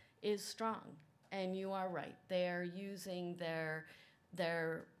represents is strong. And you are right, they are using their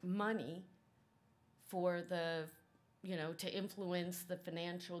money for the, you know, to influence the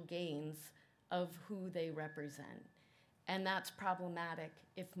financial gains of who they represent. And that's problematic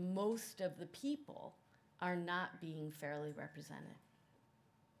if most of the people are not being fairly represented.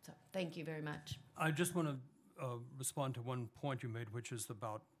 So thank you very much. I just want to respond to one point you made, which is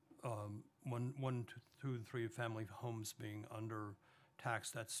about one, two, and three family homes being under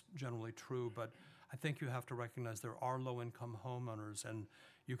taxed. That's generally true, but I think you have to recognize there are low-income homeowners, and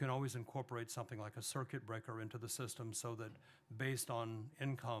you can always incorporate something like a circuit breaker into the system so that based on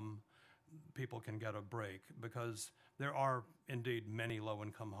income, people can get a break, because there are indeed many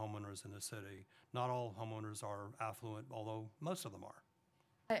low-income homeowners in the city. Not all homeowners are affluent, although most of them are.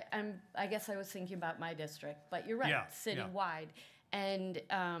 I guess I was thinking about my district, but you're right, Yeah, yeah. citywide. And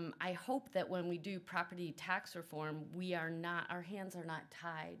I hope that when we do property tax reform, our hands are not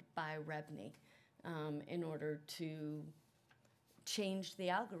tied by REBNY in order to change the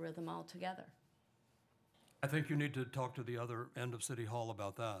algorithm altogether. I think you need to talk to the other end of City Hall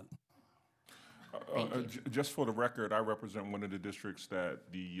about that. Just for the record, I represent one of the districts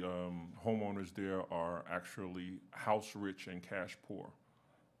that the homeowners there are actually house rich and cash poor.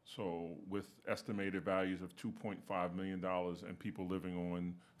 So with estimated values of $2.5 million and people living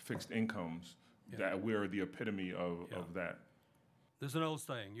on fixed incomes, that we're the epitome of that. There's an old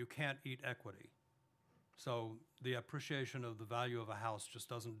saying, you can't eat equity. So the appreciation of the value of a house just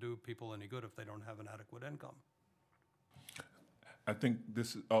doesn't do people any good if they don't have an adequate income. I think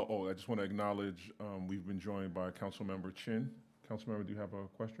this is, I just want to acknowledge, we've been joined by Councilmember Chin. Councilmember, do you have a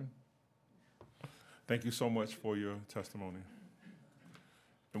question? Thank you so much for your testimony.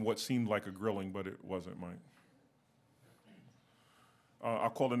 And what seemed like a grilling, but it wasn't, Mike. I'll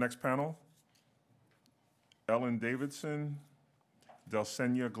call the next panel. Ellen Davidson,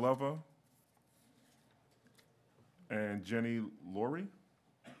 Delsenia Glover, and Jenny Laurie.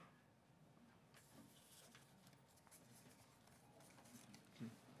 You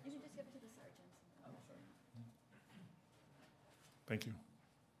can just give it to the sergeants. Oh, sure. Thank you.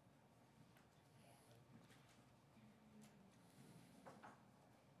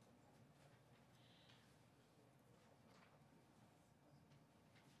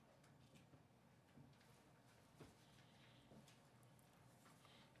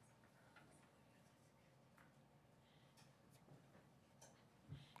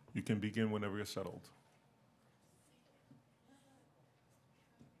 You can begin whenever you're settled.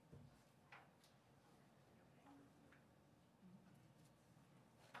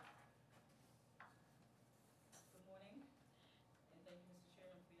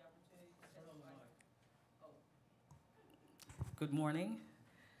 Good morning,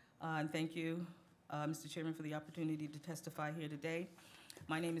 and thank you, Mr. Chairman, for the opportunity to testify. Good morning, and thank you, Mr. Chairman, for the opportunity to testify here today.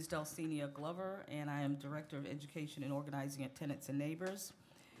 My name is Delsenia Glover, and I am Director of Education and Organizing at Tenants and Neighbors.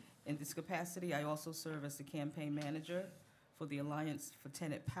 In this capacity, I also serve as the campaign manager for the Alliance for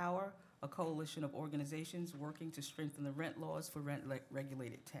Tenant Power, a coalition of organizations working to strengthen the rent laws for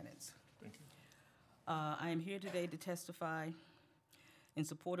rent-regulated tenants. Thank you. I am here today to testify in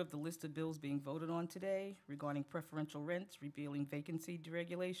support of the list of bills being voted on today regarding preferential rents, repealing vacancy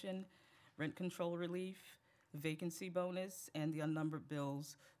deregulation, rent control relief, vacancy bonus, and the unnumbered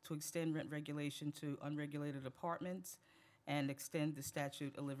bills to extend rent regulation to unregulated apartments and extend the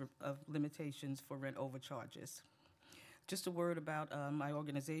statute of limitations for rent overcharges. Just a word about my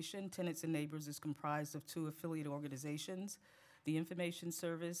organization. Tenants and Neighbors is comprised of two affiliate organizations, the Information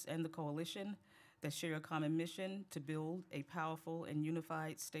Service and the Coalition, that share a common mission to build a powerful and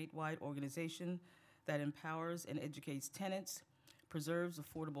unified statewide organization that empowers and educates tenants, preserves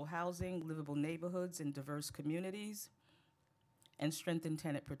affordable housing, livable neighborhoods, and diverse communities, and strengthen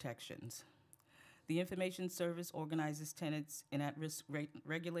tenant protections. The Information Service organizes tenants in at-risk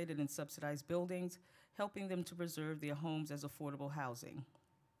regulated and subsidized buildings, helping them to preserve their homes as affordable housing.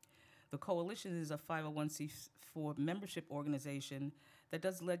 The Coalition is a 501c4 membership organization that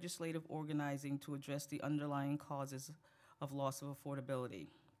does legislative organizing to address the underlying causes of loss of affordability.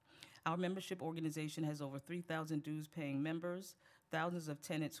 Our membership organization has over 3,000 dues-paying members, thousands of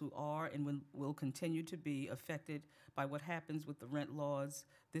tenants who are and will continue to be affected by what happens with the rent laws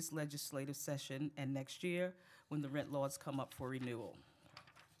this legislative session and next year when the rent laws come up for renewal.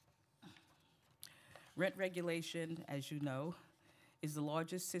 Rent regulation, as you know, is the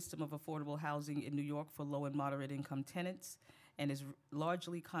largest system of affordable housing in New York for low and moderate income tenants and is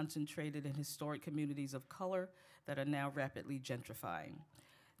largely concentrated in historic communities of color that are now rapidly gentrifying.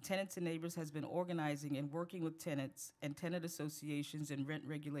 Tenants and Neighbors has been organizing and working with tenants and tenant associations in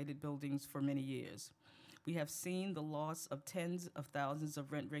rent-regulated buildings for many years. We have seen the loss of tens of thousands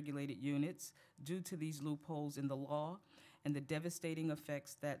of rent-regulated units due to these loopholes in the law and the devastating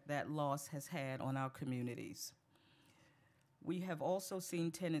effects that loss has had on our communities. We have also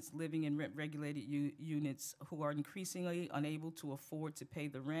seen tenants living in rent-regulated units who are increasingly unable to afford to pay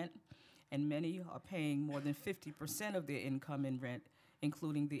the rent, and many are paying more than 50% of their income in rent,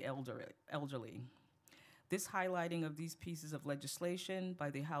 including the elderly. This highlighting of these pieces of legislation by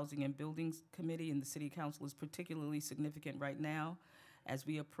the Housing and Buildings Committee and the City Council is particularly significant right now as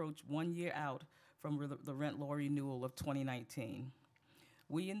we approach 1 year out from the rent law renewal of 2019.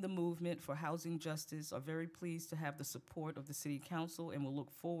 We in the movement for housing justice are very pleased to have the support of the City Council and will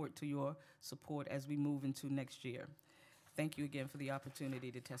look forward to your support as we move into next year. Thank you again for the opportunity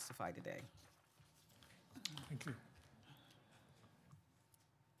to testify today. Thank you.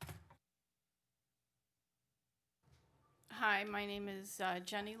 Hi, my name is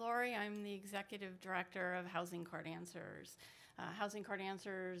Jenny Laurie. I'm the Executive Director of Housing Court Answers. Housing Court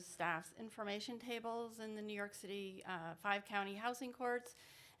Answers staffs information tables in the New York City 5-county housing courts,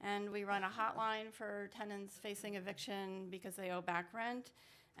 and we run a hotline for tenants facing eviction because they owe back rent,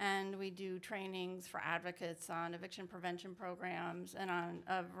 and we do trainings for advocates on eviction prevention programs and on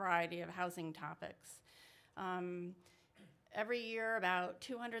a variety of housing topics. Every year, about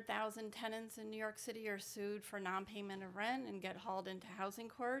 200,000 tenants in New York City are sued for non-payment of rent and get hauled into housing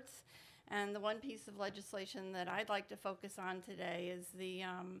courts. And the one piece of legislation that I'd like to focus on today is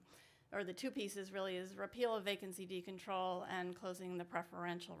or the two pieces really, is repeal of vacancy decontrol and closing the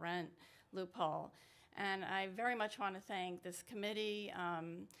preferential rent loophole. And I very much want to thank this committee,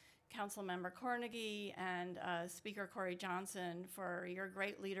 Councilmember Cornegie and Speaker Corey Johnson for your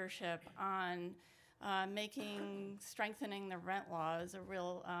great leadership on making strengthening the rent laws a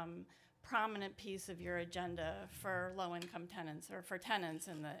real prominent piece of your agenda for low-income tenants or for tenants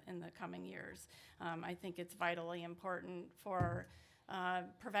in the coming years. I think it's vitally important for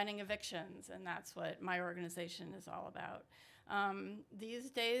preventing evictions, and that's what my organization is all about. These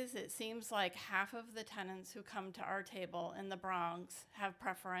days, it seems like half of the tenants who come to our table in the Bronx have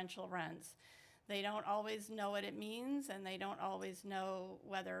preferential rents. They don't always know what it means, and they don't always know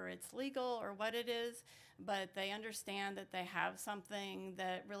whether it's legal or what it is, but they understand that they have something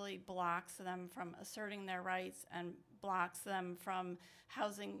that really blocks them from asserting their rights and blocks them from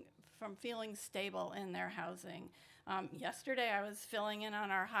feeling stable in their housing. Yesterday, I was filling in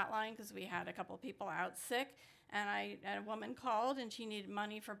on our hotline because we had a couple people out sick, and a woman called and she needed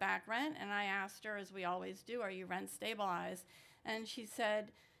money for back rent, and I asked her, as we always do, are you rent stabilized? And she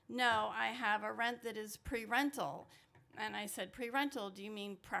said, no, I have a rent that is pre-rental. And I said, pre-rental, do you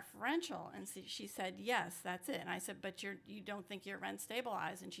mean preferential? And she said, yes, that's it. And I said, but you don't think you're rent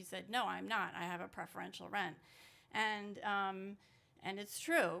stabilized? And she said, no, I'm not. I have a preferential rent. And it's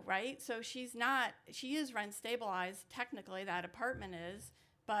true, right? So she is rent stabilized, technically, that apartment is,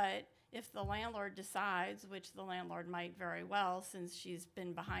 but if the landlord decides, which the landlord might very well, since she's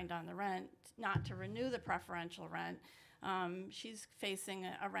been behind on the rent, not to renew the preferential rent, she's facing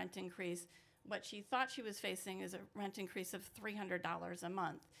a rent increase. What she thought she was facing is a rent increase of $300 a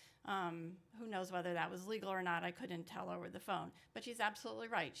month. Who knows whether that was legal or not? I couldn't tell over the phone. But she's absolutely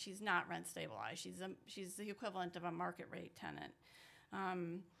right. She's not rent stabilized. She's the equivalent of a market rate tenant.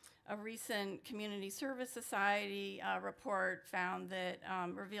 A recent Community Service Society report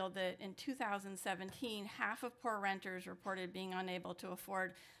revealed that in 2017, half of poor renters reported being unable to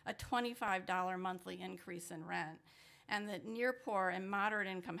afford a $25 monthly increase in rent, and that near poor and moderate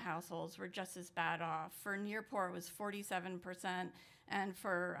income households were just as bad off. For near poor, it was 47%, and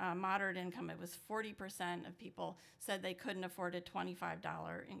for moderate income, it was 40% of people said they couldn't afford a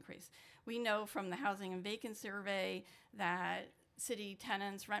 $25 increase. We know from the Housing and Vacant Survey that city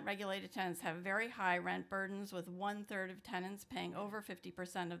tenants, rent-regulated tenants, have very high rent burdens, with 1/3 of tenants paying over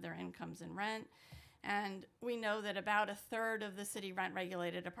 50% of their incomes in rent. And we know that about 1/3 of the city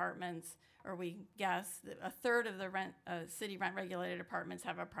rent-regulated apartments, or we guess that 1/3 of the city rent-regulated apartments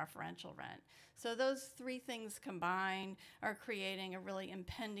have a preferential rent. So those three things combined are creating a really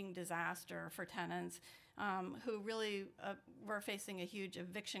impending disaster for tenants who really were facing a huge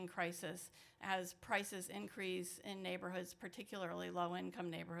eviction crisis as prices increase in neighborhoods, particularly low-income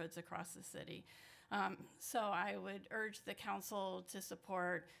neighborhoods across the city. So I would urge the council to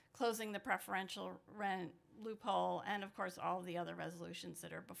support closing the preferential rent loophole and, of course, all the other resolutions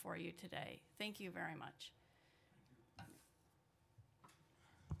that are before you today. Thank you very much.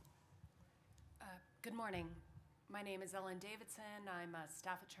 Good morning. My name is Ellen Davidson. I'm a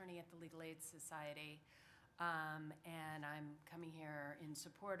staff attorney at the Legal Aid Society, and I'm coming here in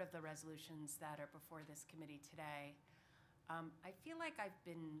support of the resolutions that are before this committee today. I feel like I've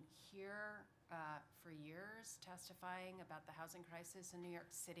been here for years testifying about the housing crisis in New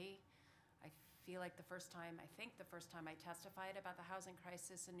York City. I feel like the first time I testified about the housing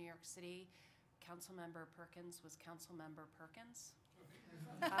crisis in New York City, Councilmember Perkins was Councilmember Perkins.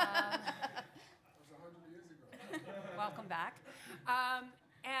 That was 100 years ago. Welcome back.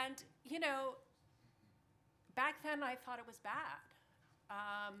 And, you know, back then I thought it was bad.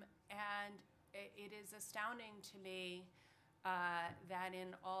 And it is astounding to me that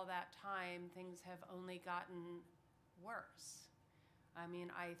in all that time, things have only gotten worse. I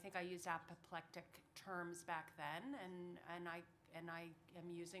mean, I think I used apoplectic terms back then, and I am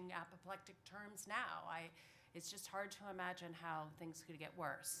using apoplectic terms now. It's just hard to imagine how things could get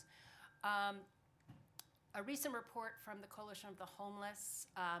worse. A recent report from the Coalition of the Homeless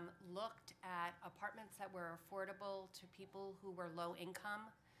looked at apartments that were affordable to people who were low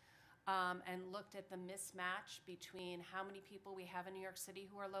income, and looked at the mismatch between how many people we have in New York City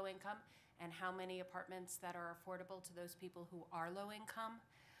who are low income and how many apartments that are affordable to those people who are low income.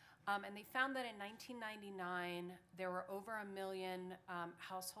 And they found that in 1999, there were over 1 million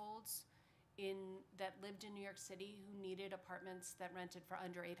households that lived in New York City who needed apartments that rented for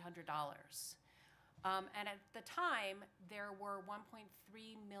under $800. And at the time, there were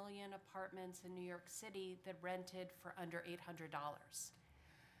 1.3 million apartments in New York City that rented for under $800.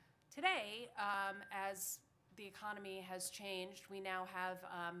 Today, as the economy has changed, we now have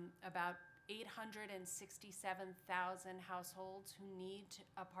about 867,000 households who need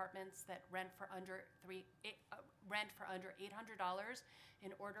apartments that rent for under $800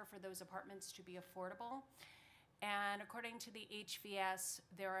 in order for those apartments to be affordable. And according to the HVS,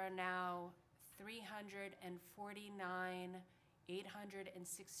 there are now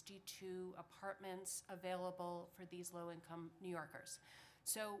 349,862 apartments available for these low-income New Yorkers.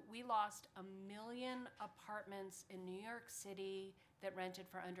 So we lost 1 million apartments in New York City that rented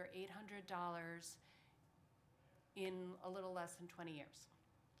for under $800 in a little less than 20 years.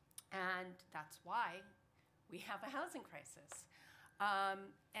 And that's why we have a housing crisis.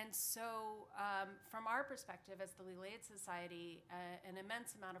 And so from our perspective as the Legal Aid Society, an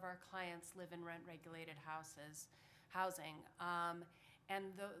immense amount of our clients live in rent-regulated housing.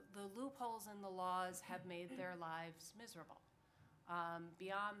 And the loopholes in the laws have made their lives miserable.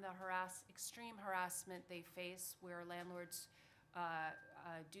 Beyond the extreme harassment they face, where landlords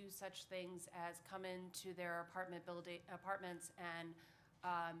do such things as come into their apartments and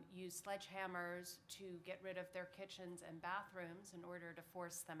use sledgehammers to get rid of their kitchens and bathrooms in order to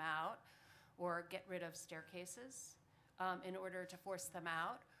force them out, or get rid of staircases in order to force them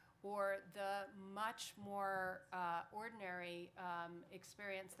out, or the much more ordinary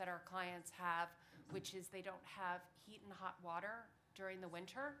experience that our clients have, which is they don't have heat and hot water during the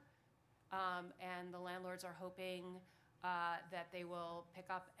winter, and the landlords are hoping that they will pick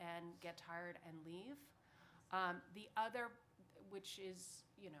up and get tired and leave. The other, which is,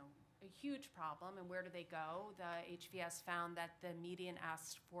 a huge problem, and where do they go? The HVS found that the median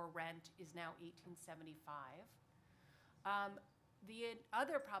asked for rent is now $1,875. The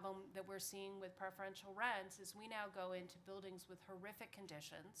other problem that we're seeing with preferential rents is we now go into buildings with horrific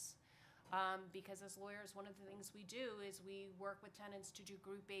conditions, because as lawyers, one of the things we do is we work with tenants to do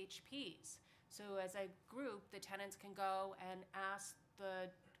group HPs. So as a group, the tenants can go and ask the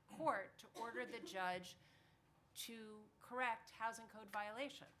court to order the judge to correct housing code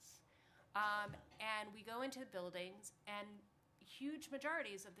violations. And we go into buildings, and huge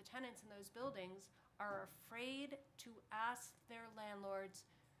majorities of the tenants in those buildings are afraid to ask their landlords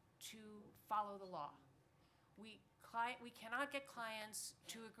to follow the law. We cannot get clients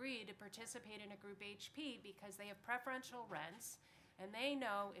to agree to participate in a group HP because they have preferential rents, and they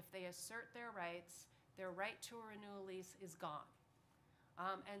know if they assert their rights, their right to a renewal lease is gone.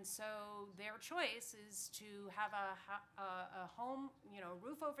 And so their choice is to have a home, a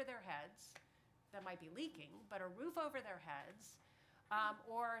roof over their heads that might be leaking, but a roof over their heads,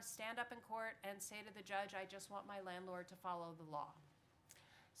 or stand up in court and say to the judge, I just want my landlord to follow the law.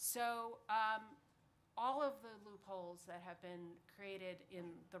 So all of the loopholes that have been created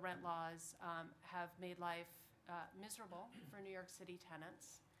in the rent laws have made life miserable for New York City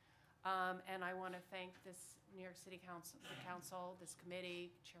tenants. And I want to thank this New York City Council, this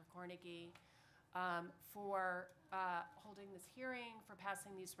committee, Chair Cornegie, for holding this hearing, for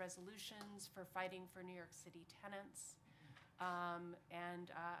passing these resolutions, for fighting for New York City tenants.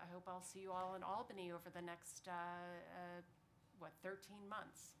 And I hope I'll see you all in Albany over the next, 13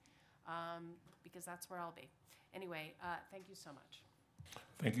 months, because that's where I'll be. Anyway, thank you so much.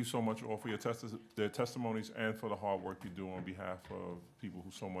 Thank you so much all for your testimonies and for the hard work you do on behalf of people who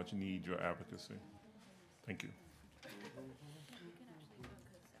so much need your advocacy. Thank you.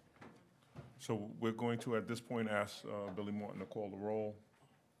 So we're going to, at this point, ask Billy Morton to call the roll.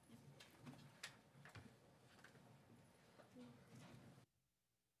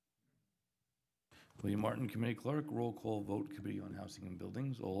 William Martin, Committee Clerk. Roll call vote, Committee on Housing and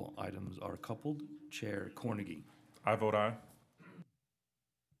Buildings. All items are coupled. Chair Cornegie. I vote aye.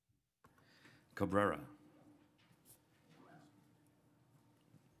 Cabrera.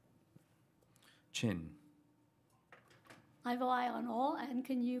 Chin. I vote aye on all, and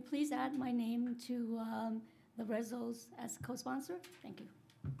can you please add my name to the resos as co-sponsor? Thank you.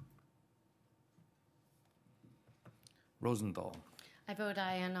 Rosenthal. I vote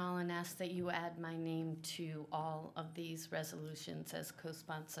aye on all and ask that you add my name to all of these resolutions as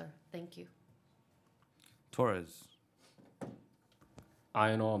co-sponsor. Thank you. Torres.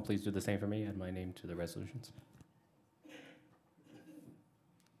 Aye on all, and please do the same for me. Add my name to the resolutions.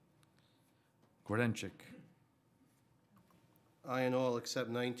 Grodenchik. Aye on all except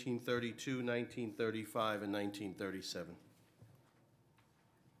 1932, 1935, and 1937.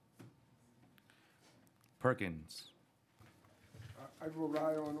 Perkins. I vote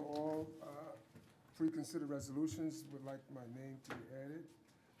aye on all pre-considered resolutions. Would like my name to be added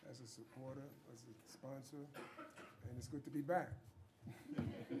as a supporter, as a sponsor, and it's good to be back.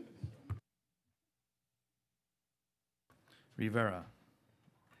 Rivera.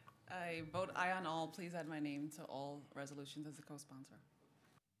 I vote aye on all. Please add my name to all resolutions as a co-sponsor.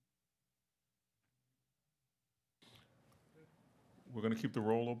 We're going to keep the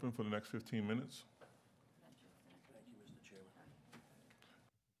roll open for the next 15 minutes.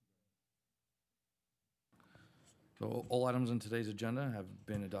 So all items on today's agenda have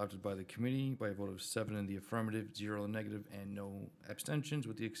been adopted by the committee by a vote of 7 in the affirmative, 0 in the negative, and no abstentions,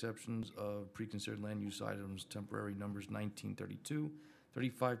 with the exceptions of pre-considered land use items, temporary numbers 1932,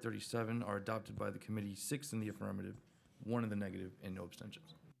 35, 37 are adopted by the committee, 6 in the affirmative, 1 in the negative, and no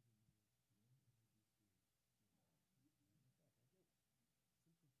abstentions.